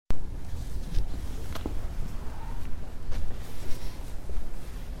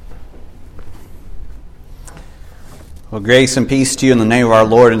Well, grace and peace to you in the name of our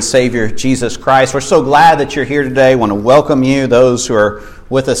Lord and Savior, Jesus Christ. We're so glad that you're here today. I want to welcome you, those who are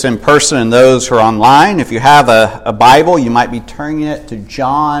with us in person and those who are online. If you have a Bible, you might be turning it to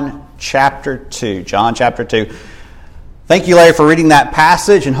John chapter 2. John chapter 2. Thank you, Larry, for reading that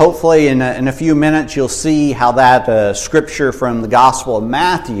passage, and hopefully in a few minutes you'll see how that scripture from the Gospel of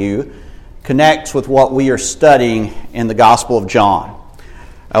Matthew connects with what we are studying in the Gospel of John.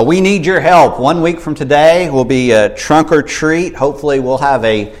 We need your help. 1 week from today will be a trunk or treat. Hopefully we'll have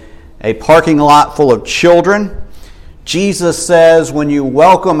a parking lot full of children. Jesus says, when you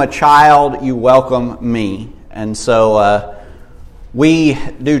welcome a child, you welcome me. And so we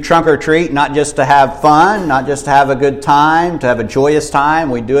do trunk or treat not just to have fun, not just to have a good time, to have a joyous time.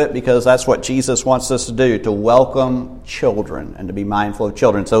 We do it because that's what Jesus wants us to do, to welcome children and to be mindful of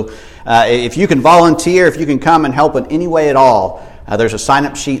children. So if you can volunteer, if you can come and help in any way at all, there's a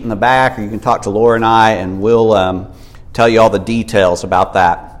sign-up sheet in the back, or you can talk to Laura and I, and we'll tell you all the details about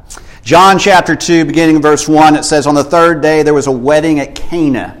that. John chapter 2, beginning in verse 1, it says, "On the third day there was a wedding at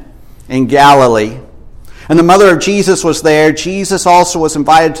Cana in Galilee, and the mother of Jesus was there. Jesus also was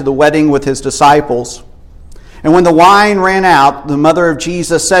invited to the wedding with his disciples. And when the wine ran out, the mother of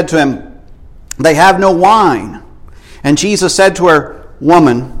Jesus said to him, 'They have no wine.' And Jesus said to her,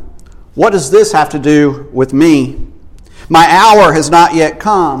 'Woman, what does this have to do with me? My hour has not yet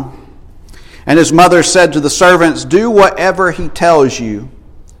come.' And his mother said to the servants, 'Do whatever he tells you.'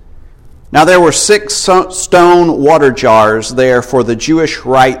 Now there were 6 stone water jars there for the Jewish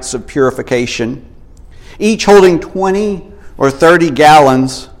rites of purification, each holding 20 or 30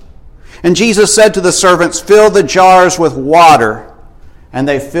 gallons. And Jesus said to the servants, 'Fill the jars with water.' And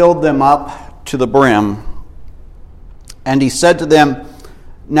they filled them up to the brim. And he said to them,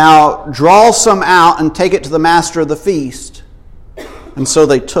 'Now draw some out and take it to the master of the feast.' And so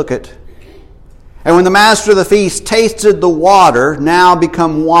they took it. And when the master of the feast tasted the water, now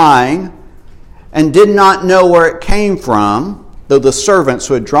become wine, and did not know where it came from, though the servants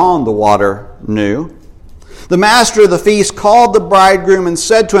who had drawn the water knew, the master of the feast called the bridegroom and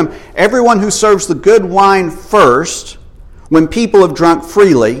said to him, 'Everyone who serves the good wine first, when people have drunk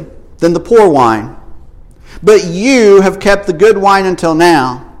freely, then the poor wine. But you have kept the good wine until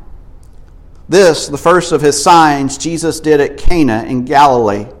now.' This, the first of his signs, Jesus did at Cana in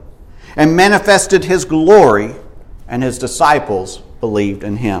Galilee, and manifested his glory, and his disciples believed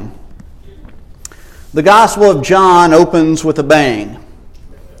in him." The Gospel of John opens with a bang.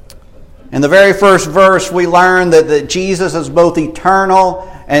 In the very first verse, we learn that Jesus is both eternal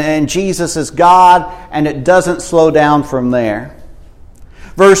and Jesus is God, and it doesn't slow down from there.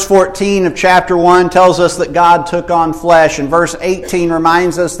 Verse 14 of chapter 1 tells us that God took on flesh, and verse 18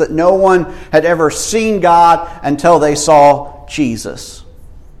 reminds us that no one had ever seen God until they saw Jesus.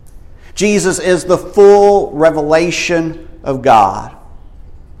 Jesus is the full revelation of God.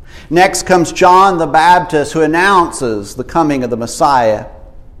 Next comes John the Baptist, who announces the coming of the Messiah.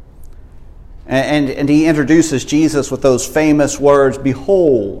 And he introduces Jesus with those famous words,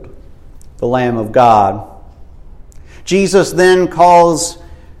 "Behold, the Lamb of God." Jesus then calls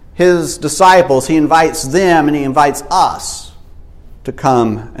his disciples, he invites them and he invites us to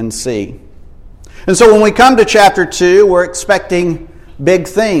come and see. And so when we come to chapter 2, we're expecting big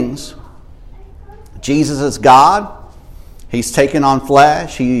things. Jesus is God. He's taken on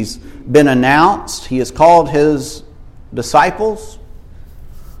flesh. He's been announced. He has called his disciples.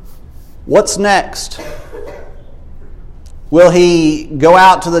 What's next? Will he go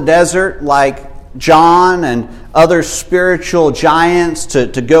out to the desert like John and other spiritual giants to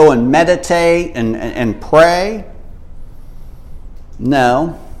go and meditate and pray?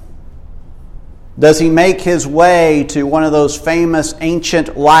 No. Does he make his way to one of those famous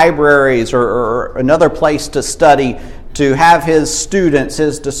ancient libraries or another place to study to have his students,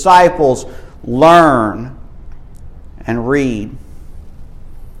 his disciples, learn and read?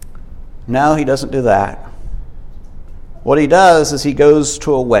 No, he doesn't do that. What he does is he goes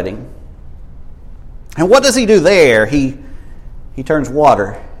to a wedding. And what does he do there? He turns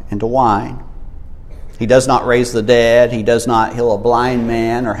water into wine. He does not raise the dead. He does not heal a blind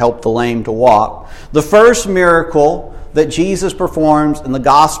man or help the lame to walk. The first miracle that Jesus performs in the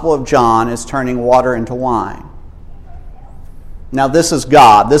Gospel of John is turning water into wine. Now this is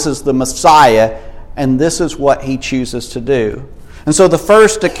God. This is the Messiah, and this is what he chooses to do. And so the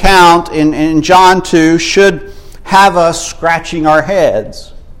first account in John 2 should have us scratching our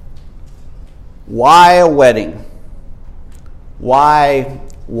heads. Why a wedding? Why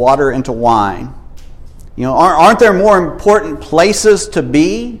water into wine? You know, aren't there more important places to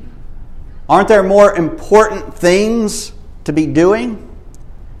be? Aren't there more important things to be doing?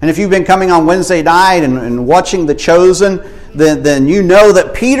 And if you've been coming on Wednesday night and watching The Chosen, then you know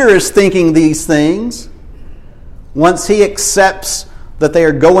that Peter is thinking these things. Once he accepts that they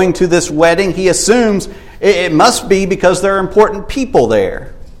are going to this wedding, he assumes it must be because there are important people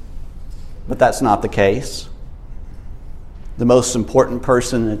there. But that's not the case. The most important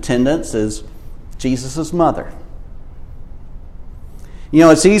person in attendance is Jesus' mother. You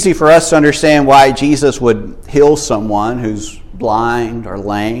know, it's easy for us to understand why Jesus would heal someone who's blind or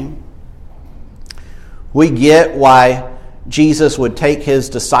lame. We get why Jesus would take his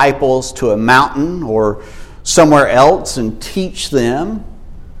disciples to a mountain or somewhere else and teach them.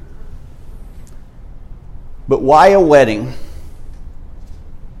 But why a wedding?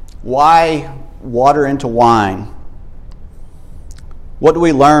 Why water into wine? What do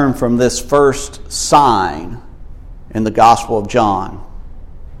we learn from this first sign in the Gospel of John?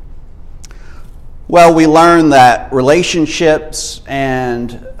 Well, we learn that relationships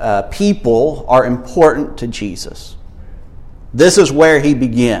and people are important to Jesus. This is where he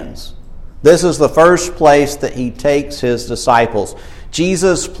begins. This is the first place that he takes his disciples.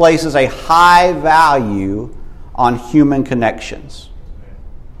 Jesus places a high value on human connections.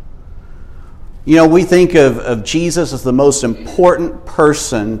 You know, we think of Jesus as the most important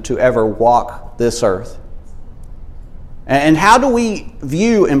person to ever walk this earth. And how do we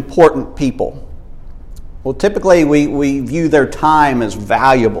view important people? Well, typically we view their time as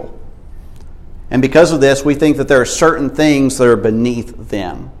valuable. And because of this, we think that there are certain things that are beneath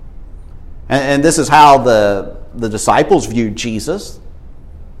them. And this is how the disciples viewed Jesus.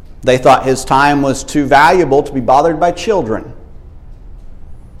 They thought his time was too valuable to be bothered by children.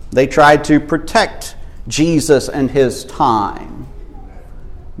 They tried to protect Jesus and his time.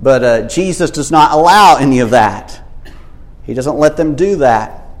 But Jesus does not allow any of that. He doesn't let them do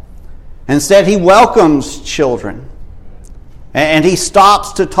that. Instead, he welcomes children. And he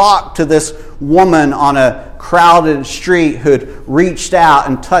stops to talk to this woman on a crowded street who had reached out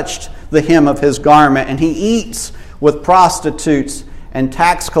and touched the hem of his garment. And he eats with prostitutes and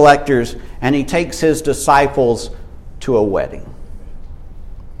tax collectors. And he takes his disciples to a wedding.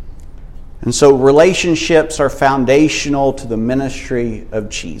 And so relationships are foundational to the ministry of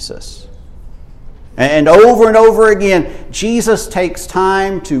Jesus. And over again, Jesus takes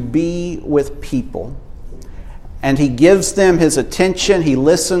time to be with people. And he gives them his attention. He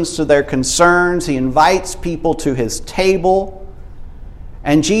listens to their concerns. He invites people to his table.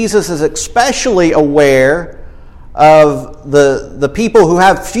 And Jesus is especially aware of the people who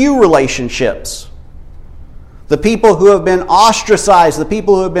have few relationships. The people who have been ostracized, the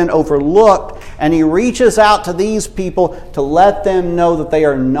people who have been overlooked. And he reaches out to these people to let them know that they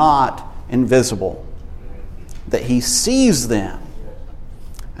are not invisible, that he sees them,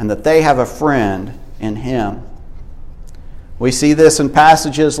 and that they have a friend in him. We see this in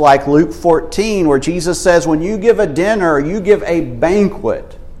passages like Luke 14, where Jesus says, when you give a dinner or you give a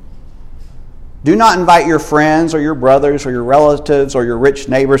banquet, do not invite your friends or your brothers or your relatives or your rich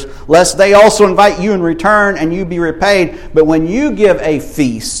neighbors, lest they also invite you in return and you be repaid. But when you give a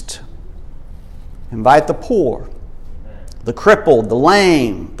feast, invite the poor, the crippled, the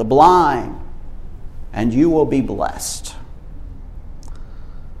lame, the blind, and you will be blessed.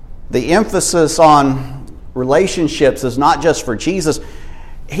 The emphasis on relationships is not just for Jesus.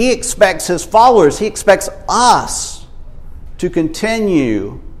 He expects his followers, he expects us to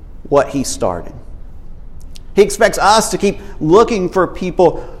continue what he started. He expects us to keep looking for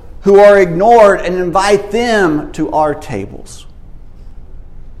people who are ignored and invite them to our tables.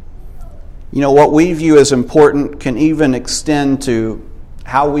 You know, what we view as important can even extend to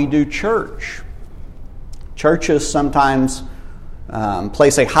how we do church. Churches sometimes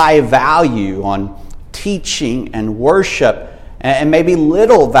place a high value on teaching and worship, and maybe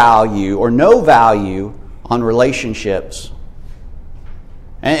little value or no value on relationships.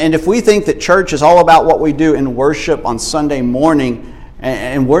 And if we think that church is all about what we do in worship on Sunday morning,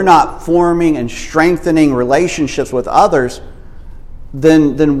 and we're not forming and strengthening relationships with others,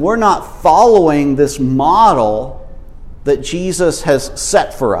 then we're not following this model that Jesus has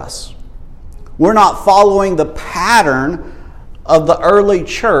set for us. We're not following the pattern of the early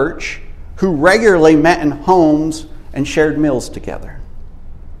church who regularly met in homes and shared meals together.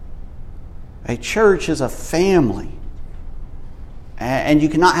 A church is a family. And you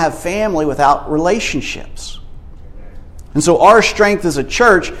cannot have family without relationships. And so our strength as a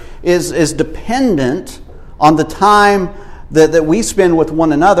church is dependent on the time that we spend with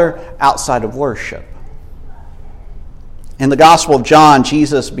one another outside of worship. In the Gospel of John,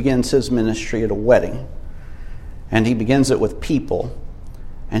 Jesus begins his ministry at a wedding. And he begins it with people.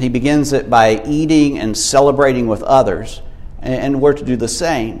 And he begins it by eating and celebrating with others. and we're to do the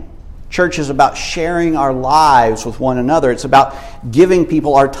same. Church is about sharing our lives with one another. It's about giving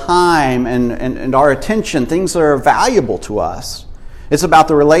people our time and our attention, things that are valuable to us. It's about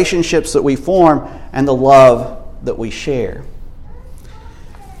the relationships that we form and the love that we share.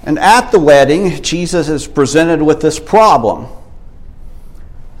 And at the wedding, Jesus is presented with this problem.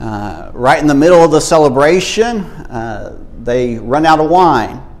 Right in the middle of the celebration, they run out of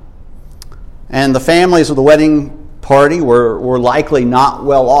wine. And the families of the wedding party were likely not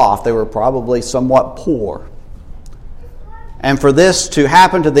well off. They were probably somewhat poor. And for this to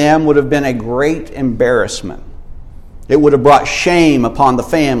happen to them would have been a great embarrassment. It would have brought shame upon the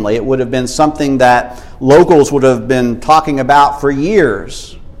family. It would have been something that locals would have been talking about for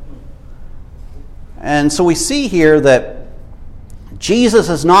years. And so we see here that Jesus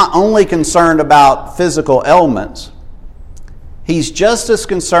is not only concerned about physical ailments, he's just as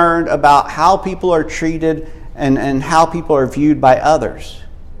concerned about how people are treated and how people are viewed by others.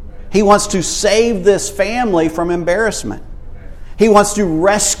 He wants to save this family from embarrassment. He wants to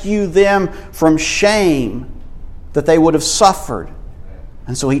rescue them from shame that they would have suffered.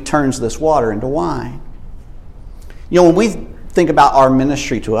 And so he turns this water into wine. You know, when we think about our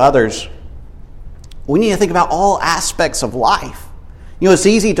ministry to others, we need to think about all aspects of life. You know, it's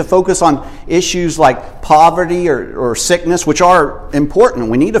easy to focus on issues like poverty or sickness, which are important,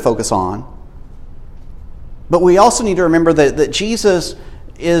 we need to focus on. But we also need to remember that Jesus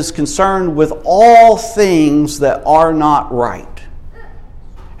is concerned with all things that are not right.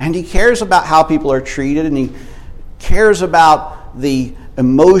 And he cares about how people are treated, and he cares about the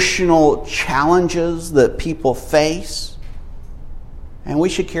emotional challenges that people face. And we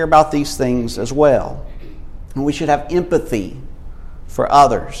should care about these things as well. And we should have empathy for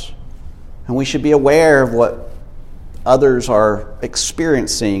others. And we should be aware of what others are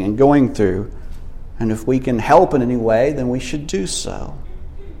experiencing and going through. And if we can help in any way, then we should do so.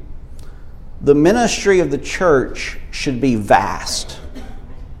 The ministry of the church should be vast.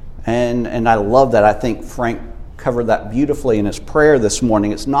 And I love that. I think Frank covered that beautifully in his prayer this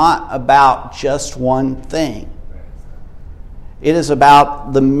morning. It's not about just one thing. It is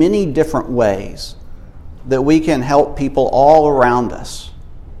about the many different ways that we can help people all around us.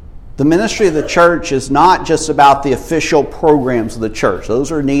 The ministry of the church is not just about the official programs of the church.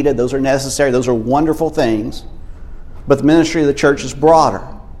 Those are needed, those are necessary, those are wonderful things. But the ministry of the church is broader.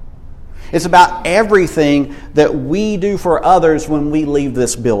 It's about everything that we do for others when we leave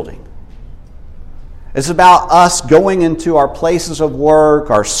this building. It's about us going into our places of work,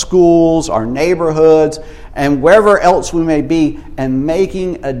 our schools, our neighborhoods, and wherever else we may be, and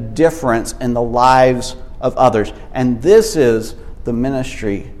making a difference in the lives of others. And this is the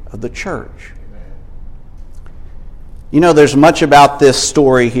ministry of the church. You know, there's much about this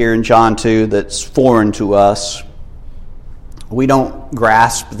story here in John 2 that's foreign to us. We don't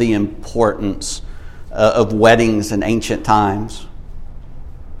grasp the importance of weddings in ancient times.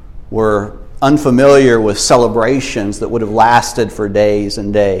 We're unfamiliar with celebrations that would have lasted for days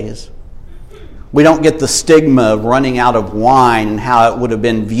and days. We don't get the stigma of running out of wine and how it would have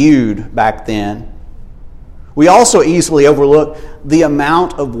been viewed back then. We also easily overlook the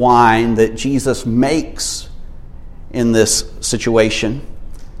amount of wine that Jesus makes in this situation.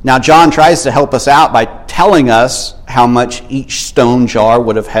 Now, John tries to help us out by telling us how much each stone jar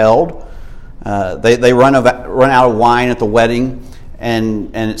would have held. They run out of wine at the wedding,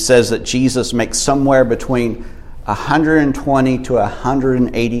 and it says that Jesus makes somewhere between 120 to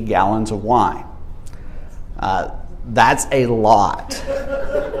 180 gallons of wine. That's a lot.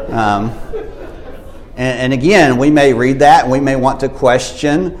 And again, we may read that and we may want to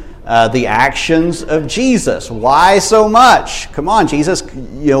question the actions of Jesus. Why so much? Come on, Jesus,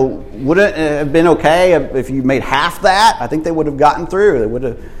 wouldn't it have been okay if you made half that? I think they would have gotten through. They would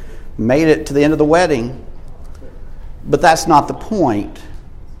have made it to the end of the wedding. But that's not the point.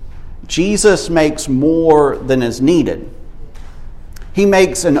 Jesus makes more than is needed. He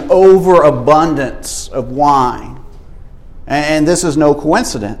makes an overabundance of wine. And this is no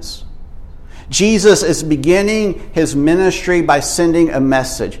coincidence. Jesus is beginning his ministry by sending a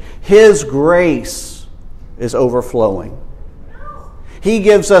message. His grace is overflowing. He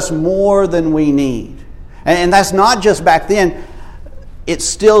gives us more than we need. And that's not just back then. It's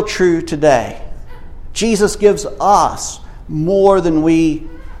still true today. Jesus gives us more than we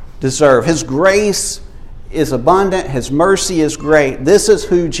deserve. His grace is abundant. His mercy is great. This is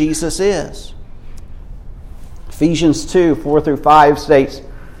who Jesus is. Ephesians 2, 4 through 5 states,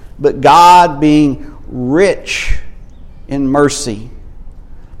 "But God, being rich in mercy,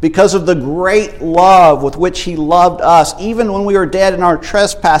 because of the great love with which He loved us, even when we were dead in our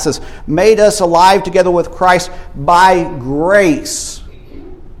trespasses, made us alive together with Christ. By grace,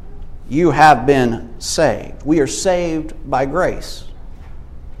 you have been saved. We are saved by grace.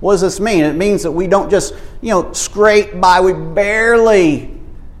 What does this mean? It means that we don't just, scrape by. We barely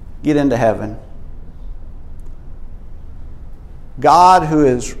get into heaven. God, who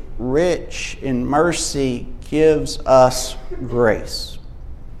is rich in mercy, gives us grace.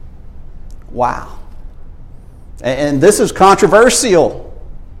 Wow. And this is controversial.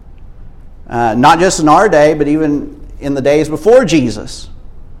 Not just in our day, but even in the days before Jesus.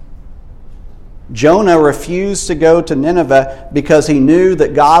 Jonah refused to go to Nineveh because he knew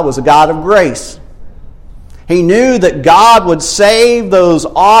that God was a God of grace. He knew that God would save those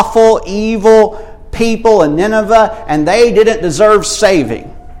awful, evil people in Nineveh, and they didn't deserve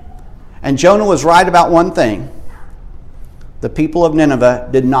saving. And Jonah was right about one thing. The people of Nineveh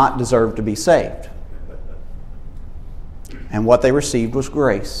did not deserve to be saved. And what they received was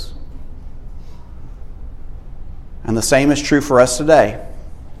grace. And the same is true for us today.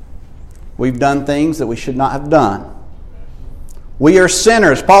 We've done things that we should not have done. We are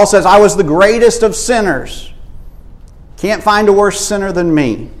sinners. Paul says, I was the greatest of sinners. Can't find a worse sinner than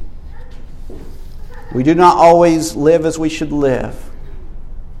me. We do not always live as we should live.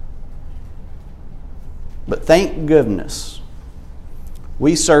 But thank goodness,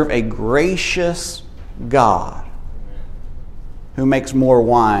 we serve a gracious God who makes more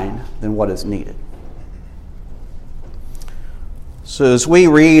wine than what is needed. So as we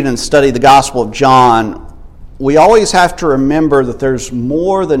read and study the Gospel of John, we always have to remember that there's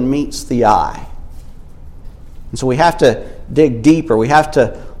more than meets the eye. And so we have to dig deeper. We have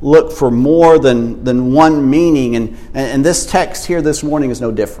to look for more than one meaning. And this text here this morning is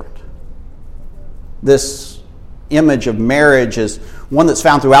no different. This image of marriage is one that's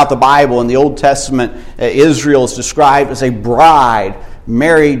found throughout the Bible. In the Old Testament, Israel is described as a bride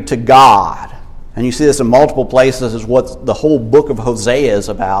married to God. And you see this in multiple places, is what the whole book of Hosea is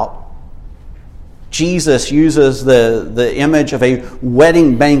about. Jesus uses the image of a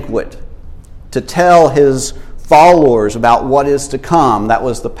wedding banquet to tell His followers about what is to come. That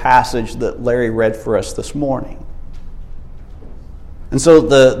was the passage that Larry read for us this morning. And so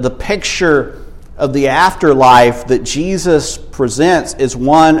the picture of the afterlife that Jesus presents is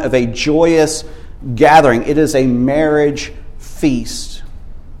one of a joyous gathering. It is a marriage feast.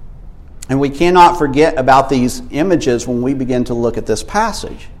 And we cannot forget about these images when we begin to look at this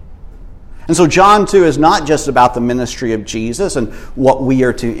passage. And so John 2 is not just about the ministry of Jesus and what we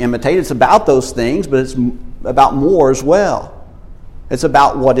are to imitate. It's about those things, but it's about more as well. It's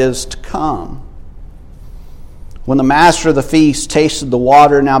about what is to come. When the master of the feast tasted the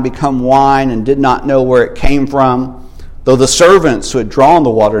water now become wine and did not know where it came from, though the servants who had drawn the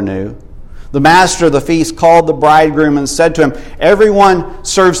water knew, the master of the feast called the bridegroom and said to him, everyone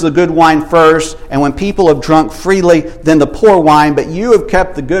serves the good wine first, and when people have drunk freely, then the poor wine, but you have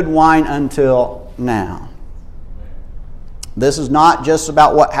kept the good wine until now. This is not just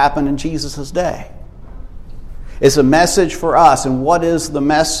about what happened in Jesus' day. It's a message for us. And what is the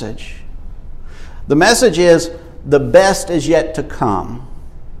message? The message is the best is yet to come.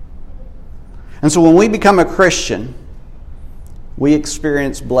 And so when we become a Christian, we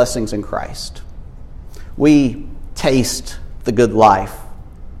experience blessings in Christ. We taste the good life.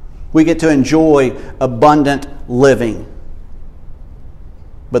 We get to enjoy abundant living.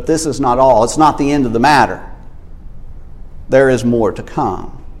 But this is not all. It's not the end of the matter. There is more to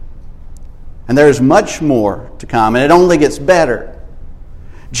come. And there is much more to come. And it only gets better.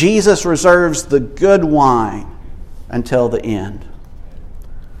 Jesus reserves the good wine until the end.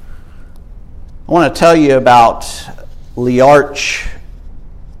 I want to tell you about Elliott,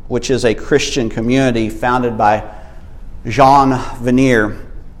 which is a Christian community founded by Jean Vanier.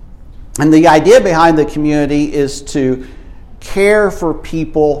 And the idea behind the community is to care for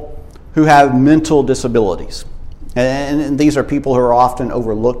people who have mental disabilities. And these are people who are often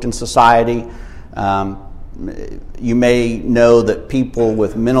overlooked in society. You may know that people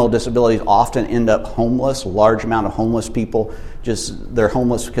with mental disabilities often end up homeless. A large amount of homeless people, they're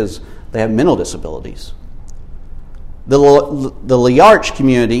homeless because they have mental disabilities. The Elliott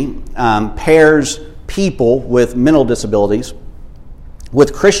community pairs people with mental disabilities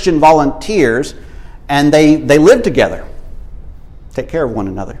with Christian volunteers, and they live together, take care of one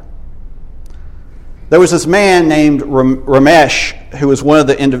another. There was this man named Ramesh who was one of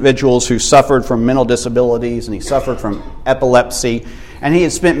the individuals who suffered from mental disabilities, and he suffered from epilepsy, and he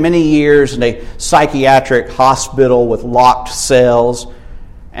had spent many years in a psychiatric hospital with locked cells.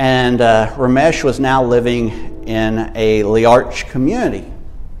 And Ramesh was now living in a Elliott community.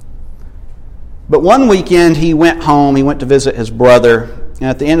 But one weekend he went home, he went to visit his brother, and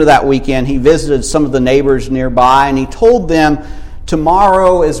at the end of that weekend he visited some of the neighbors nearby, and he told them,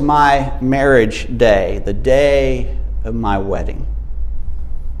 "Tomorrow is my marriage day, the day of my wedding."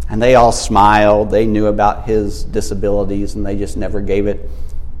 And they all smiled. They knew about his disabilities, and they just never gave it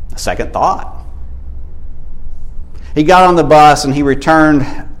a second thought. He got on the bus and he returned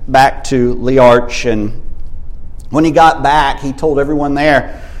back to Liarch, and when he got back, he told everyone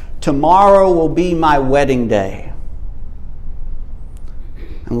there, "Tomorrow will be my wedding day."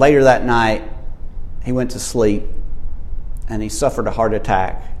 And later that night, he went to sleep, and he suffered a heart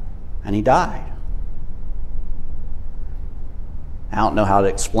attack, and he died. I don't know how to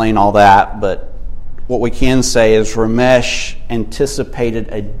explain all that, but what we can say is Ramesh anticipated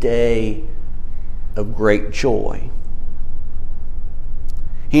a day of great joy.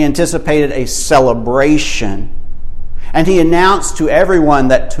 He anticipated a celebration, and he announced to everyone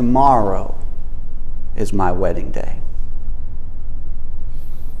that tomorrow is my wedding day.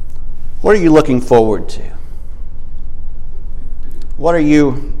 What are you looking forward to? What are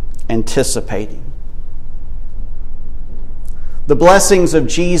you anticipating? The blessings of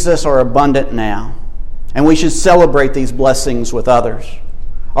Jesus are abundant now, and we should celebrate these blessings with others.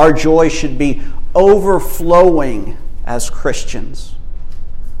 Our joy should be overflowing as Christians.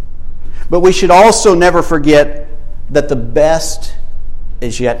 But we should also never forget that the best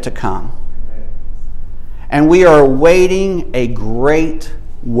is yet to come. And we are awaiting a great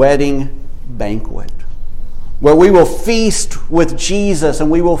wedding banquet where we will feast with Jesus, and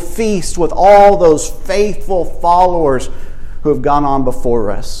we will feast with all those faithful followers who have gone on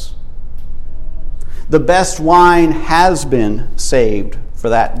before us. The best wine has been saved for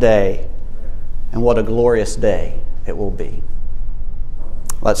that day, and what a glorious day it will be.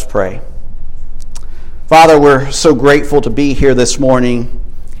 Let's pray. Father, we're so grateful to be here this morning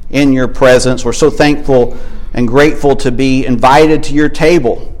in your presence. We're so thankful and grateful to be invited to your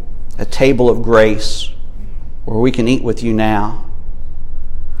table, a table of grace where we can eat with you now.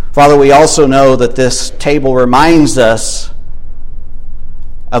 Father, we also know that this table reminds us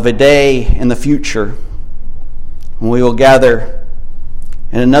of a day in the future when we will gather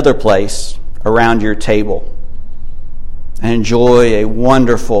in another place around your table and enjoy a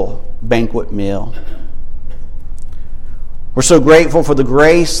wonderful banquet meal. We're so grateful for the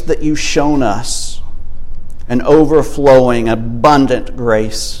grace that you've shown us, an overflowing, abundant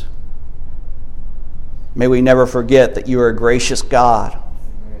grace. May we never forget that you are a gracious God.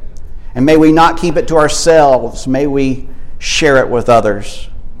 And may we not keep it to ourselves. May we share it with others.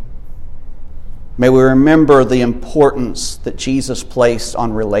 May we remember the importance that Jesus placed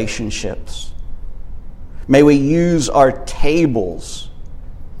on relationships. May we use our tables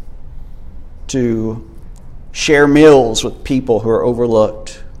to share meals with people who are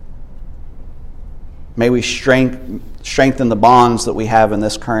overlooked. May we strengthen the bonds that we have in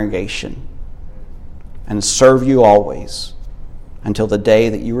this congregation and serve you always until the day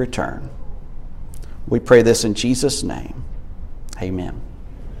that you return. We pray this in Jesus' name. Amen.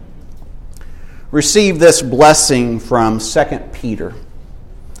 Receive this blessing from 2 Peter.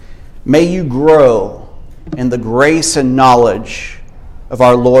 May you grow in the grace and knowledge of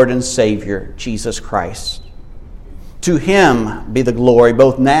our Lord and Savior, Jesus Christ. To him be the glory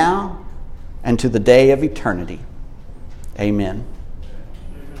both now and to the day of eternity. Amen.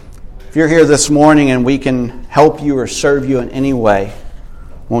 If you're here this morning and we can help you or serve you in any way,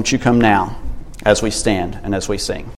 won't you come now as we stand and as we sing?